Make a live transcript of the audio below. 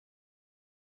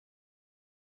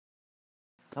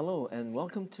Hello, and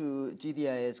welcome to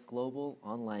GDI's Global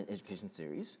Online Education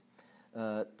Series.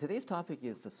 Today's topic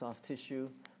is the soft tissue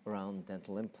around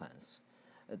dental implants.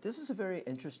 This is a very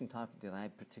interesting topic that I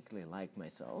particularly like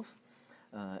myself.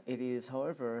 It is,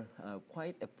 however,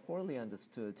 quite a poorly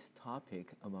understood topic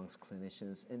amongst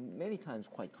clinicians and many times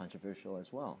quite controversial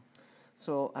as well.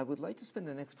 So I would like to spend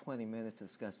the next 20 minutes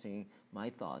discussing my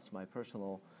thoughts, my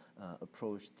personal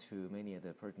approach to many of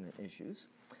the pertinent issues.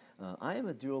 I am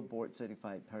a dual board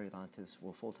certified periodontist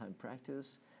with full-time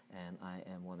practice, and I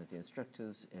am one of the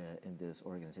instructors in this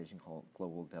organization called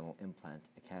Global Dental Implant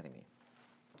Academy.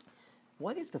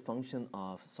 What is the function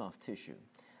of soft tissue?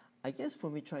 I guess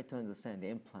when we try to understand the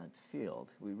implant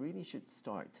field, we really should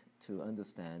start to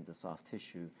understand the soft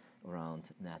tissue around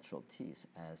natural teeth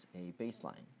as a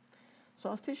baseline.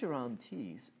 Soft tissue around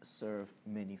teeth serve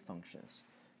many functions.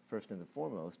 First and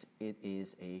foremost, it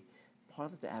is a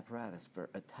part of the apparatus for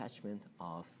attachment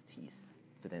of teeth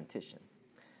for dentition.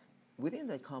 Within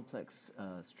that complex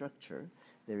structure,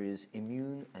 there is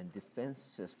immune and defense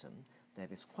system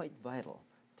that is quite vital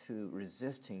to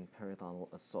resisting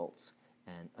periodontal assaults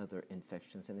and other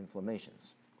infections and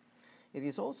inflammations. It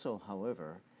is also,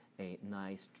 however, a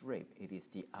nice drape. It is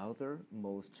the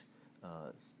outermost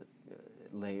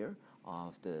layer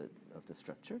of the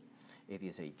structure. It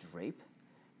is a drape,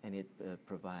 and it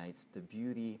provides the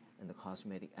beauty and the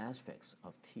cosmetic aspects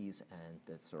of teeth and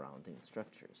the surrounding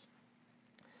structures.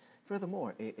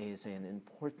 Furthermore, it is an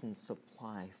important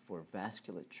supply for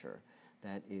vasculature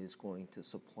that is going to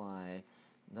supply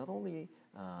not only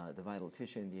the vital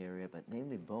tissue in the area, but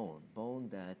namely bone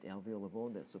that, the alveolar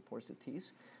bone that supports the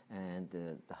teeth, and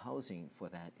the housing for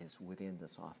that is within the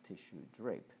soft tissue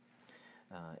drape.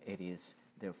 It is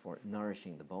therefore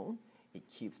nourishing the bone. It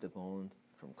keeps the bone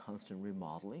from constant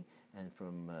remodeling and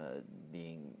from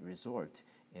being resorbed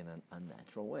in an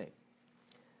unnatural way.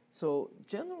 So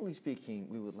generally speaking,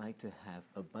 we would like to have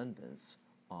abundance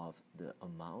of the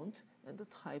amount and the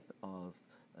type of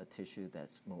tissue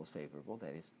that's most favorable,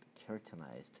 that is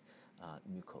keratinized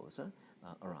mucosa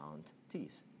around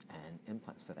teeth and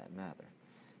implants for that matter.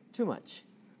 Too much.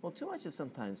 Well, too much is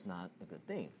sometimes not a good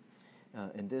thing.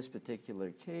 In this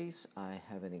particular case, I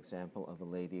have an example of a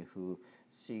lady who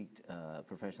sought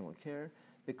professional care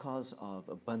because of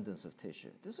abundance of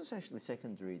tissue. This was actually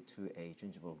secondary to a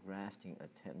gingival grafting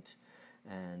attempt,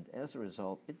 and as a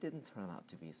result, it didn't turn out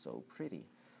to be so pretty.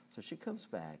 So she comes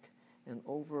back, and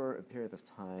over a period of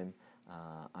time,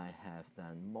 I have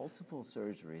done multiple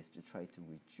surgeries to try to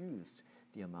reduce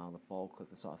the amount of bulk of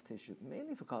the soft tissue,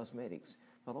 mainly for cosmetics,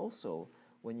 but also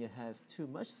when you have too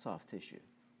much soft tissue,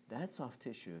 that soft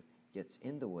tissue gets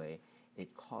in the way.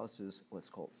 It causes what's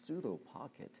called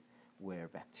pseudo-pocket, where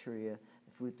bacteria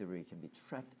and food debris can be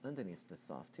trapped underneath the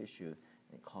soft tissue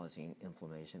and causing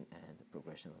inflammation and the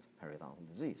progression of periodontal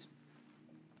disease.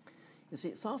 You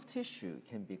see, soft tissue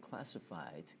can be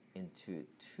classified into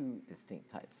two distinct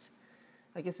types.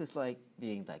 I guess it's like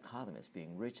being dichotomous,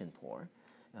 being rich and poor.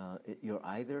 You're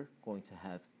either going to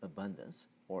have abundance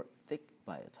or thick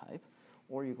biotype,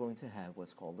 or you're going to have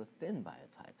what's called a thin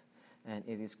biotype. And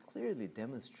it is clearly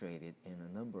demonstrated in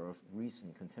a number of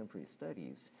recent contemporary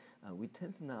studies. We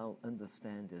tend to now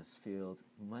understand this field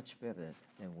much better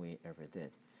than we ever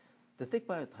did. The thick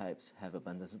biotypes have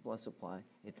abundance of blood supply.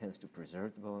 It tends to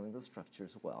preserve the bone and the structure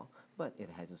as well, but it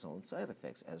has its own side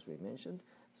effects, as we mentioned,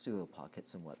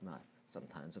 pseudopockets and whatnot,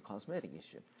 sometimes a cosmetic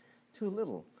issue. Too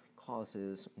little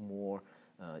causes more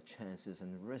chances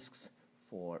and risks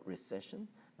for recession,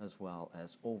 as well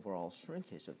as overall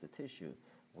shrinkage of the tissue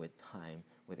with time,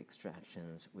 with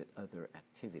extractions, with other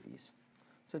activities.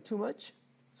 So too much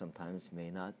sometimes may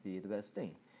not be the best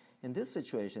thing. In this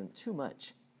situation, too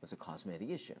much was a cosmetic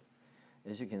issue.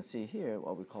 As you can see here,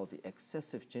 what we call the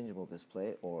excessive gingival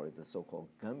display, or the so-called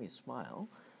gummy smile,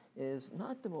 is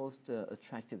not the most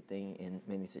attractive thing in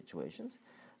many situations.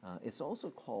 It's also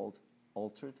called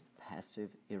altered passive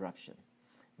eruption.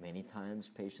 Many times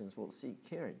patients will seek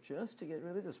care just to get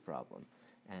rid of this problem,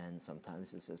 and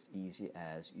sometimes it's as easy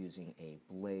as using a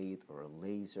blade or a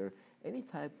laser, any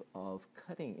type of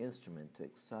cutting instrument to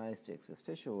excise the excess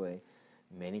tissue away.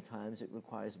 Many times it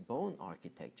requires bone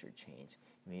architecture change,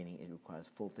 meaning it requires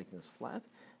full thickness flap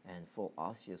and full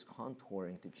osseous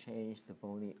contouring to change the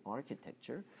bony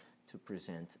architecture to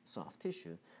present soft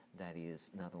tissue that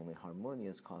is not only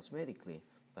harmonious cosmetically,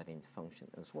 but in function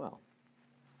as well.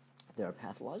 There are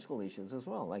pathological issues as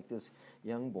well, like this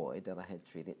young boy that I had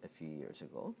treated a few years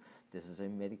ago. This is a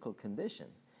medical condition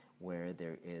where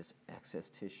there is excess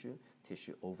tissue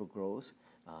overgrowth,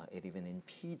 It even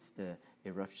impedes the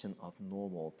eruption of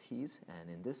normal teeth, and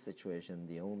in this situation,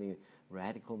 the only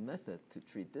radical method to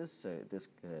treat this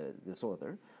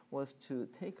disorder was to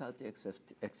take out the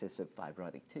excessive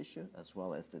fibrotic tissue as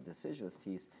well as the deciduous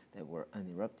teeth that were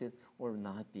unerupted or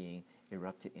not being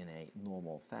erupted in a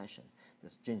normal fashion.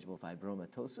 This gingival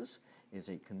fibromatosis is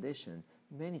a condition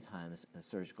many times a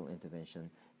surgical intervention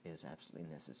is absolutely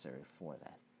necessary for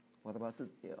that. What about the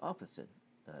opposite,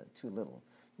 too little?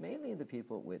 Mainly in the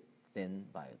people with thin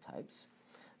biotypes,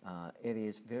 it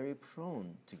is very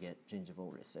prone to get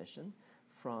gingival recession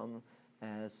from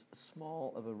as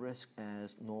small of a risk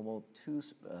as normal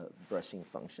tooth brushing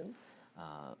function,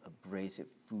 abrasive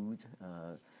food,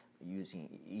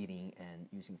 eating and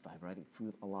using fibrotic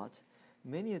food a lot.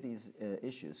 Many of these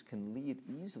issues can lead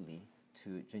easily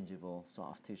to gingival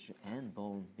soft tissue and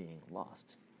bone being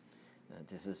lost.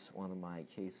 This is one of my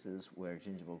cases where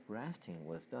gingival grafting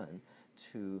was done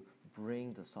to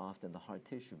bring the soft and the hard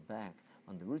tissue back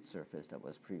on the root surface that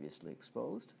was previously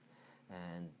exposed.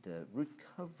 And the root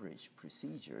coverage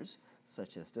procedures,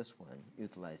 such as this one,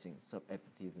 utilizing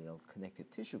subepithelial connective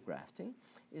tissue grafting,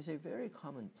 is a very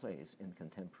commonplace in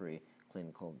contemporary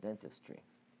clinical dentistry.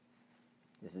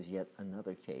 This is yet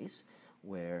another case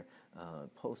where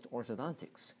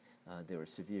post-orthodontics, there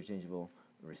was severe gingival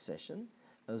recession,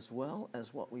 as well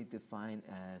as what we define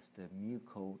as the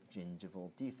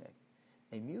mucogingival defect.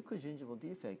 A mucogingival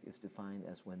defect is defined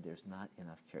as when there's not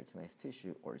enough keratinized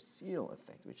tissue or seal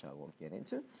effect, which I won't get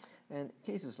into. And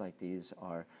cases like these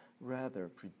are rather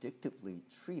predictably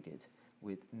treated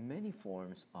with many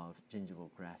forms of gingival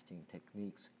grafting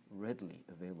techniques readily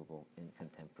available in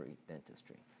contemporary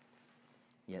dentistry.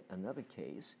 Yet another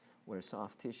case where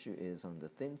soft tissue is on the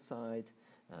thin side,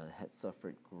 had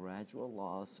suffered gradual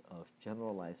loss of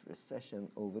generalized recession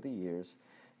over the years,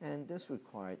 and this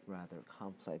required rather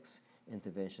complex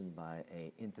intervention by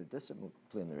an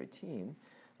interdisciplinary team.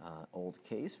 Old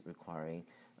case requiring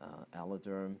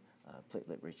alloderm,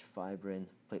 platelet-rich fibrin,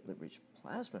 platelet-rich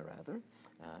plasma rather,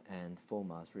 and full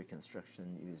mouth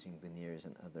reconstruction using veneers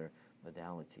and other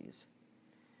modalities.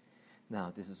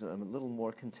 Now, this is a little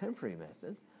more contemporary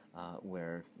method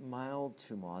where mild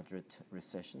to moderate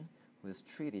recession was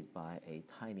treated by a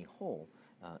tiny hole,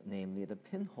 namely the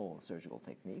pinhole surgical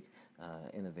technique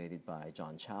innovated by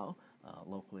John Chow,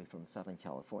 locally from Southern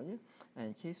California.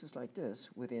 And cases like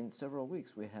this, within several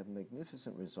weeks, we have a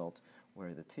magnificent result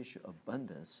where the tissue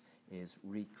abundance is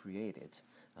recreated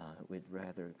with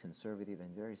rather conservative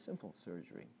and very simple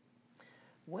surgery.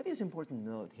 What is important to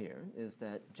note here is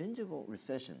that gingival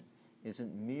recession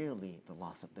isn't merely the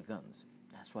loss of the gums.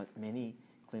 That's what many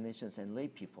clinicians and lay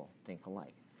people think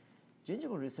alike.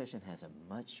 Gingival recession has a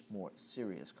much more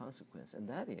serious consequence, and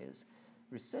that is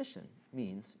recession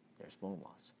means there's bone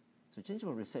loss. So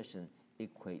gingival recession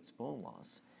equates bone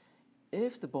loss.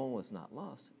 If the bone was not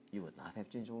lost, you would not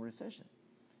have gingival recession.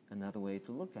 Another way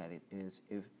to look at it is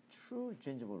if true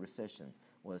gingival recession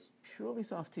was purely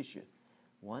soft tissue,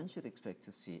 one should expect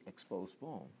to see exposed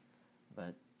bone,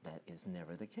 but that is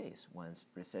never the case. Once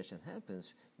recession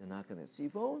happens, you're not going to see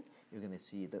bone, you're going to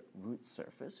see the root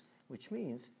surface, which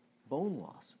means bone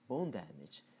loss, bone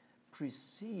damage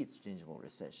precedes gingival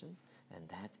recession, and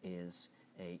that is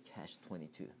a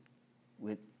catch-22.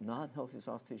 With not healthy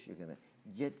soft tissue, you're going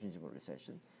to get gingival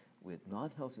recession. With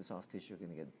not healthy soft tissue, you're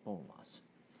going to get bone loss.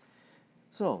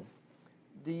 So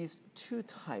these two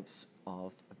types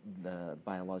of the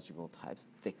biological types,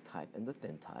 thick type and the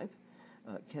thin type,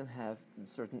 can have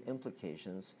certain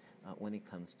implications when it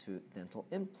comes to dental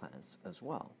implants as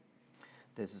well.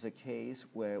 This is a case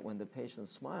where when the patient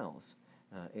smiles,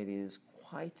 it is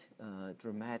quite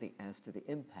dramatic as to the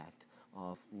impact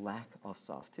of lack of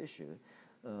soft tissue.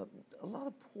 A lot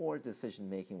of poor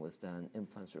decision-making was done,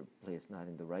 implants were placed not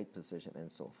in the right position,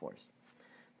 and so forth.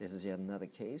 This is yet another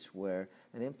case where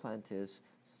an implant is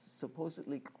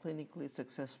supposedly clinically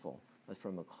successful, but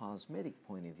from a cosmetic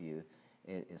point of view,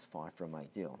 it is far from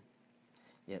ideal.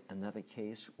 Yet another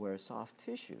case where soft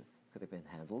tissue could have been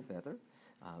handled better.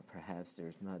 Perhaps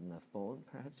there's not enough bone,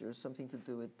 perhaps there's something to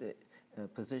do with the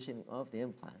positioning of the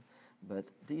implant. But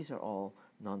these are all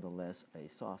nonetheless a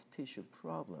soft tissue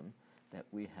problem that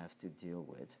we have to deal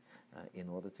with in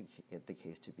order to get the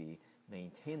case to be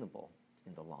maintainable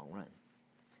in the long run.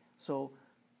 So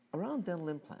around dental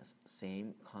implants,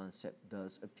 same concept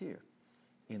does appear.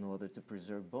 In order to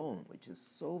preserve bone, which is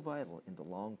so vital in the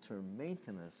long-term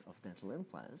maintenance of dental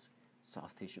implants,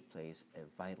 soft tissue plays a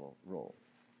vital role.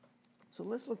 So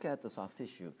let's look at the soft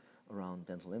tissue around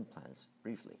dental implants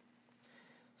briefly.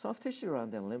 Soft tissue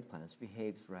around dental implants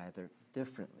behaves rather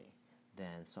differently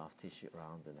than soft tissue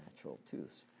around the natural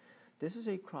tooth. This is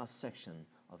a cross-section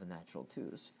of a natural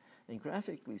tooth. And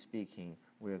graphically speaking,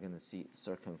 we're going to see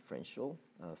circumferential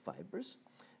fibers.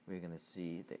 We're going to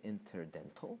see the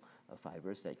interdental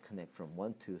fibers that connect from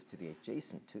one tooth to the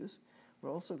adjacent tooth.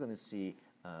 We're also going to see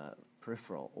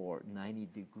peripheral or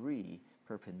 90-degree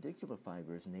perpendicular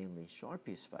fibers, namely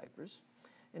Sharpie's fibers.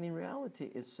 And in reality,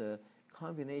 it's a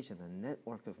combination, a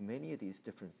network of many of these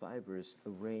different fibers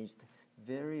arranged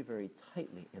very, very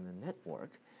tightly in a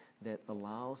network that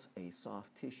allows a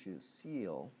soft tissue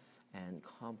seal and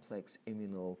complex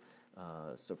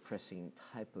immunosuppressing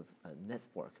type of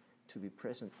network to be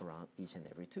present around each and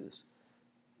every tooth.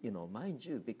 Mind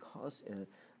you, because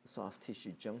soft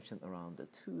tissue junction around the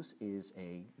tooth is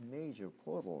a major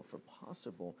portal for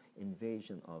possible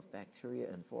invasion of bacteria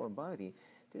and foreign body,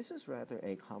 this is rather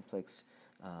a complex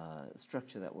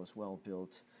structure that was well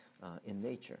built in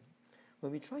nature.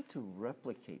 When we try to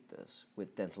replicate this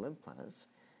with dental implants,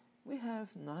 we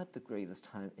have not the greatest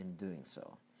time in doing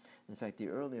so. In fact, the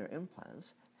earlier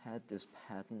implants had this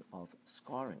pattern of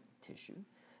scarring tissue,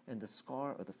 and the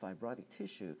scar or the fibrotic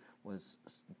tissue was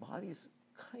body's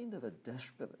kind of a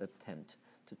desperate attempt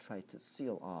to try to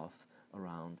seal off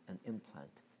around an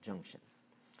implant junction.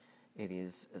 It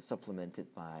is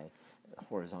supplemented by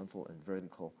horizontal and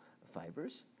vertical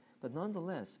fibers, but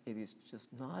nonetheless, it is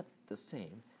just not the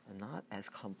same and not as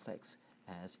complex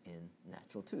as in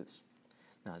natural tooths.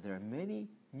 Now, there are many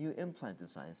new implant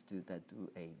designs that do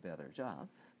a better job,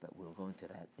 but we'll go into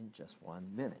that in just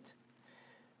 1 minute.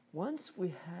 Once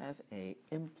we have an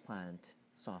implant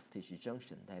soft tissue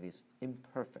junction that is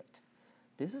imperfect,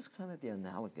 this is kind of the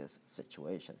analogous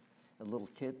situation. A little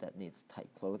kid that needs tight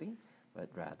clothing, but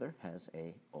rather has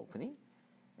an opening.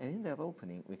 And in that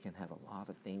opening, we can have a lot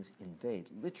of things invade,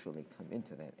 literally come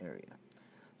into that area.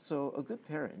 So a good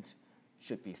parent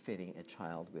should be fitting a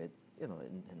child with,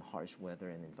 in harsh weather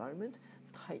and environment,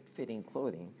 tight-fitting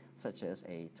clothing, such as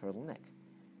a turtleneck.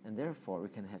 And therefore, we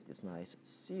can have this nice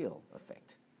seal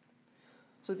effect.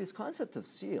 So this concept of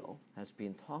seal has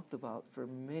been talked about for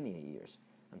many years.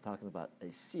 I'm talking about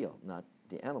a seal, not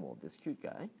the animal, this cute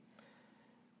guy.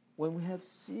 When we have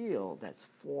seal that's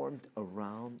formed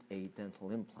around a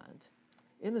dental implant,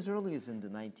 in as early as in the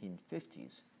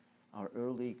 1950s, our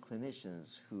early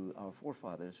clinicians, our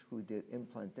forefathers who did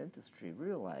implant dentistry,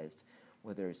 realized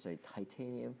whether it's a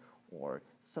titanium or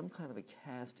some kind of a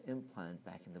cast implant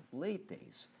back in the blade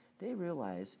days, they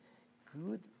realized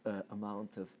good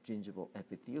amount of gingival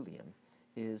epithelium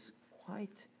is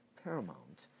quite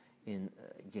paramount in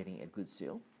getting a good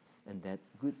seal, and that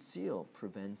good seal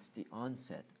prevents the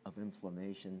onset of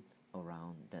inflammation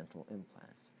around dental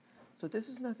implants. So this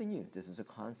is nothing new. This is a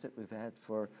concept we've had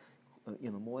for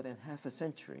more than half a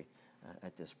century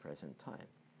at this present time.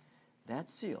 That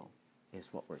seal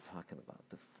is what we're talking about,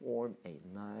 to form a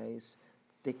nice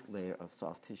thick layer of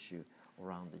soft tissue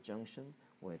around the junction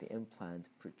where the implant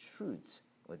protrudes,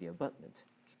 or the abutment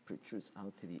protrudes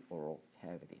out to the oral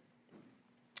cavity.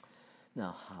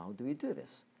 Now, how do we do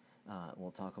this?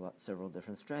 We'll talk about several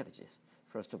different strategies.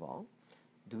 First of all,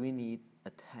 do we need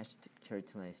attached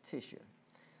keratinized tissue?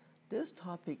 This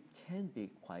topic can be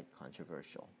quite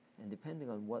controversial, and depending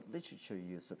on what literature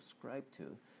you subscribe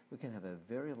to, we can have a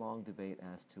very long debate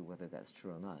as to whether that's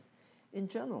true or not. In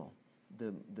general,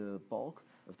 the bulk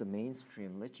of the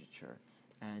mainstream literature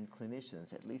and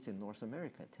clinicians, at least in North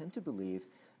America, tend to believe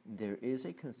there is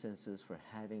a consensus for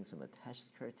having some attached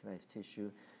keratinized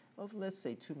tissue of, let's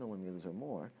say, 2 millimeters or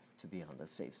more to be on the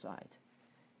safe side.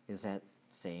 Is that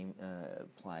same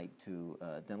applied to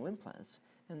dental implants?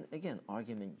 And again,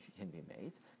 argument can be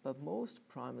made, but most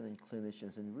prominent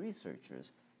clinicians and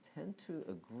researchers tend to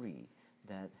agree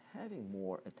that having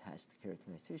more attached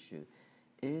keratinized tissue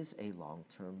is a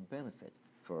long-term benefit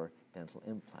for dental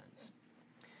implants.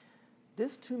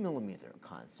 This 2 millimeter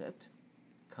concept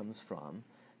comes from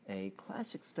a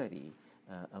classic study,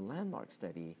 a landmark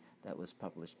study that was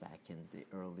published back in the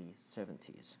early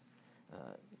 70s.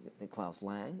 Klaus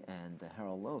Lang and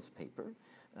Harold Lowe's paper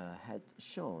had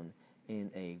shown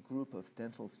in a group of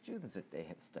dental students that they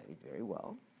had studied very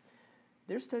well.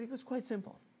 Their study was quite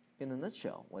simple. In a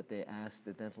nutshell, what they asked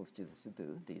the dental students to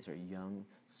do, these are young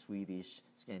Swedish,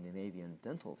 Scandinavian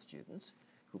dental students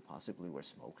who possibly were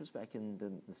smokers back in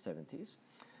the 70s,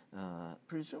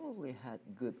 presumably had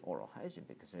good oral hygiene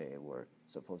because they were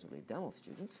supposedly dental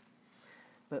students.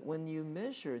 But when you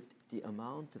measured the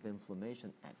amount of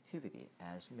inflammation activity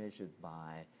as measured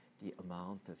by the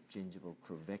amount of gingival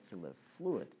crevicular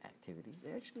fluid activity,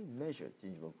 they actually measured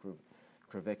gingival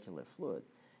crevicular fluid,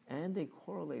 and they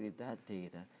correlated that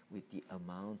data with the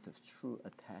amount of true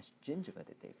attached gingiva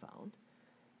that they found.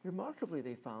 Remarkably,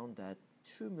 they found that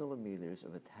 2 millimeters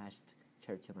of attached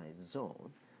keratinized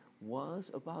zone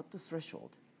was about the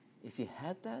threshold. If you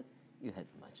had that, you had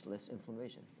much less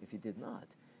inflammation. If you did not,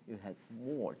 you had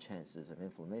more chances of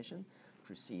inflammation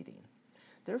proceeding.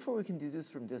 Therefore, we can deduce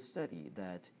from this study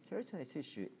that keratinized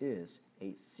tissue is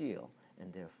a seal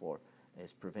and therefore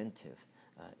is preventive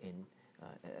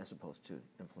as opposed to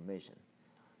inflammation.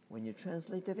 When you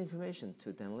translate that information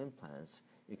to dental implants,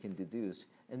 you can deduce,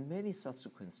 and many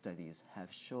subsequent studies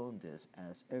have shown this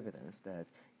as evidence that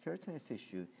keratinized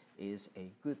tissue is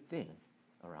a good thing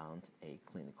around a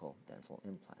clinical dental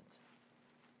implant.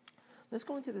 Let's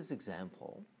go into this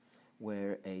example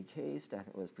where a case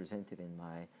that was presented in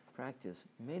my practice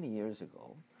many years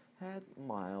ago had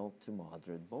mild to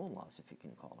moderate bone loss, if you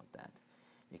can call it that.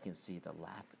 You can see the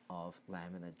lack of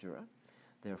lamina dura.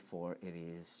 Therefore, it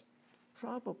is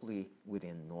probably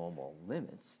within normal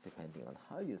limits, depending on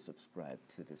how you subscribe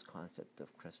to this concept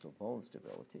of crestal bone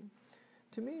stability.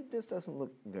 To me, this doesn't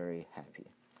look very happy.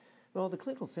 Well, the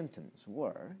clinical symptoms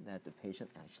were that the patient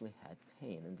actually had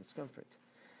pain and discomfort.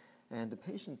 And the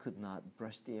patient could not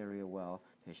brush the area well.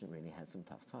 The patient really had some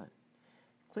tough time.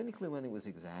 Clinically, when it was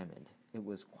examined, it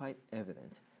was quite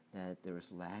evident that there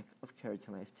was lack of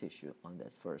keratinized tissue on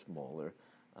that first molar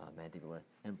mandibular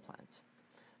implant.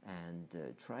 And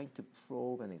trying to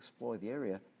probe and explore the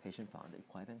area, the patient found it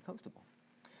quite uncomfortable.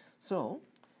 So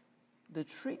the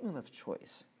treatment of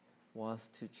choice was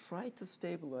to try to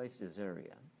stabilize this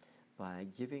area by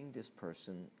giving this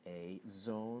person a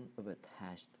zone of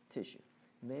attached tissue,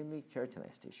 namely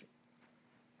keratinized tissue.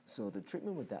 So the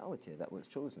treatment modality that was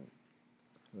chosen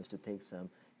was to take some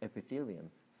epithelium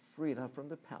freed up from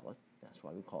the palate. That's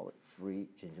why we call it free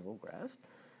gingival graft.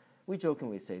 We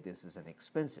jokingly say this is an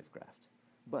expensive graft,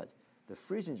 but the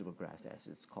free gingival graft, as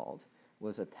it's called,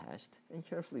 was attached and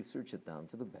carefully sutured down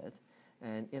to the bed,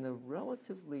 and in a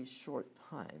relatively short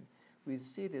time, we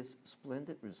see this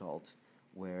splendid result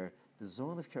where the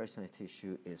zone of keratinized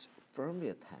tissue is firmly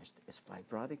attached, is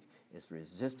fibrotic, is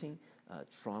resisting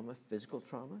trauma, physical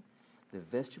trauma. The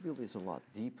vestibule is a lot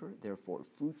deeper, therefore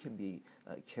food can be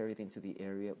carried into the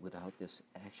area without this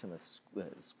action of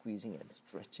squeezing and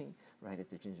stretching right at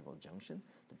the gingival junction.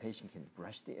 The patient can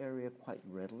brush the area quite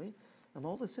readily, and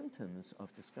all the symptoms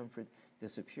of discomfort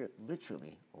disappear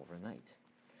literally overnight.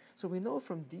 So we know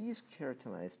from these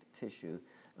keratinized tissue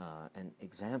and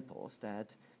examples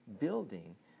that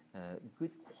building a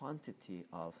good quantity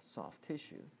of soft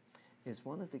tissue is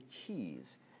one of the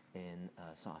keys in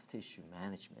soft tissue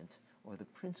management, or the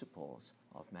principles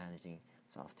of managing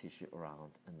soft tissue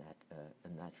around a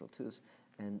natural tooth,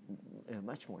 and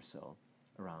much more so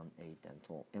around a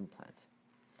dental implant.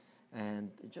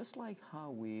 And just like how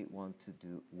we want to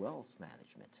do wealth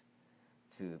management,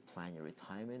 to plan your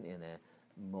retirement in a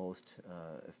most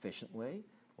efficient way,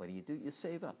 what do? You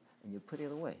save up and you put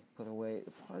away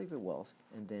part of your wealth,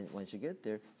 and then once you get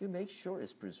there, you make sure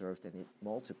it's preserved and it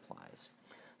multiplies.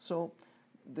 So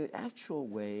the actual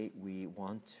way we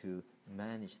want to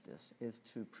manage this is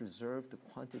to preserve the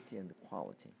quantity and the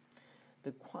quality.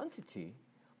 The quantity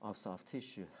of soft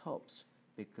tissue helps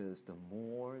because the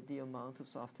more the amount of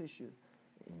soft tissue,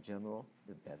 in general,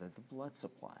 the better the blood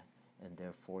supply. And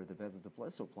therefore, the better the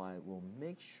blood supply will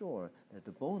make sure that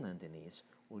the bone underneath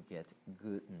will get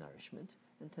good nourishment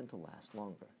and tend to last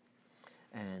longer.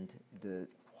 And the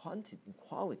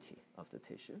quality of the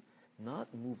tissue,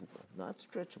 not movable, not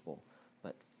stretchable,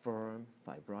 but firm,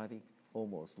 fibrotic,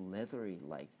 almost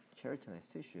leathery-like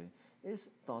keratinized tissue is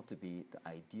thought to be the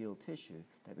ideal tissue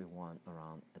that we want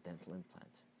around a dental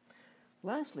implant.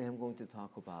 Lastly, I'm going to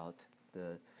talk about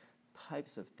the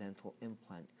types of dental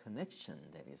implant connection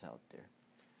that is out there.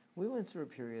 We went through a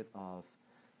period of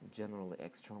generally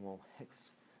external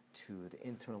hex to the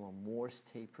internal Morse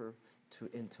taper to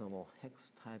internal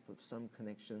hex type of some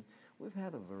connection. We've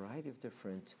had a variety of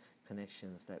different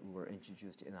connections that were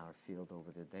introduced in our field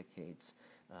over the decades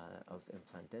of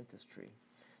implant dentistry.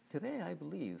 Today, I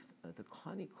believe the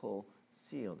conical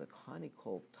seal, the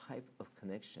conical type of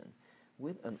connection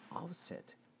with an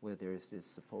offset where there is this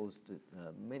supposed,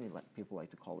 many people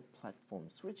like to call it platform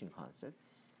switching concept,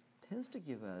 tends to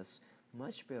give us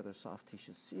much better soft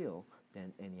tissue seal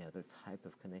than any other type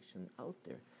of connection out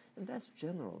there. And that's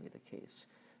generally the case.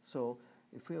 So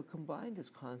if we'll combine this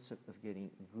concept of getting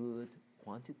good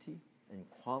quantity and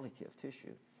quality of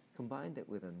tissue, combine that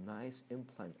with a nice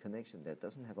implant connection that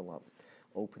doesn't have a lot of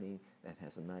opening, that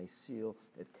has a nice seal,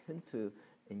 that tend to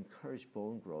encourage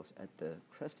bone growth at the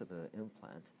crest of the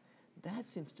implant, that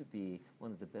seems to be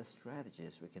one of the best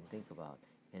strategies we can think about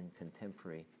in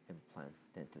contemporary implant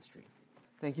dentistry.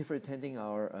 Thank you for attending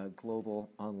our global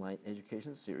online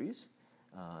education series.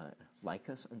 Like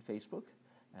us on Facebook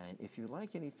And if you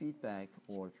like any feedback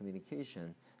or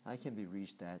communication, I can be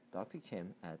reached at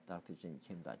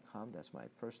drkim@drjinkim.com. That's my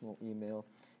personal email.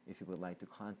 If you would like to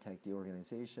contact the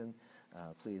organization,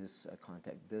 please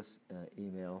contact this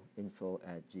email,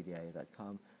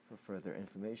 info@gdia.com, for further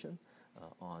information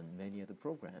on many of the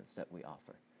programs that we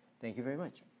offer. Thank you very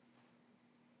much.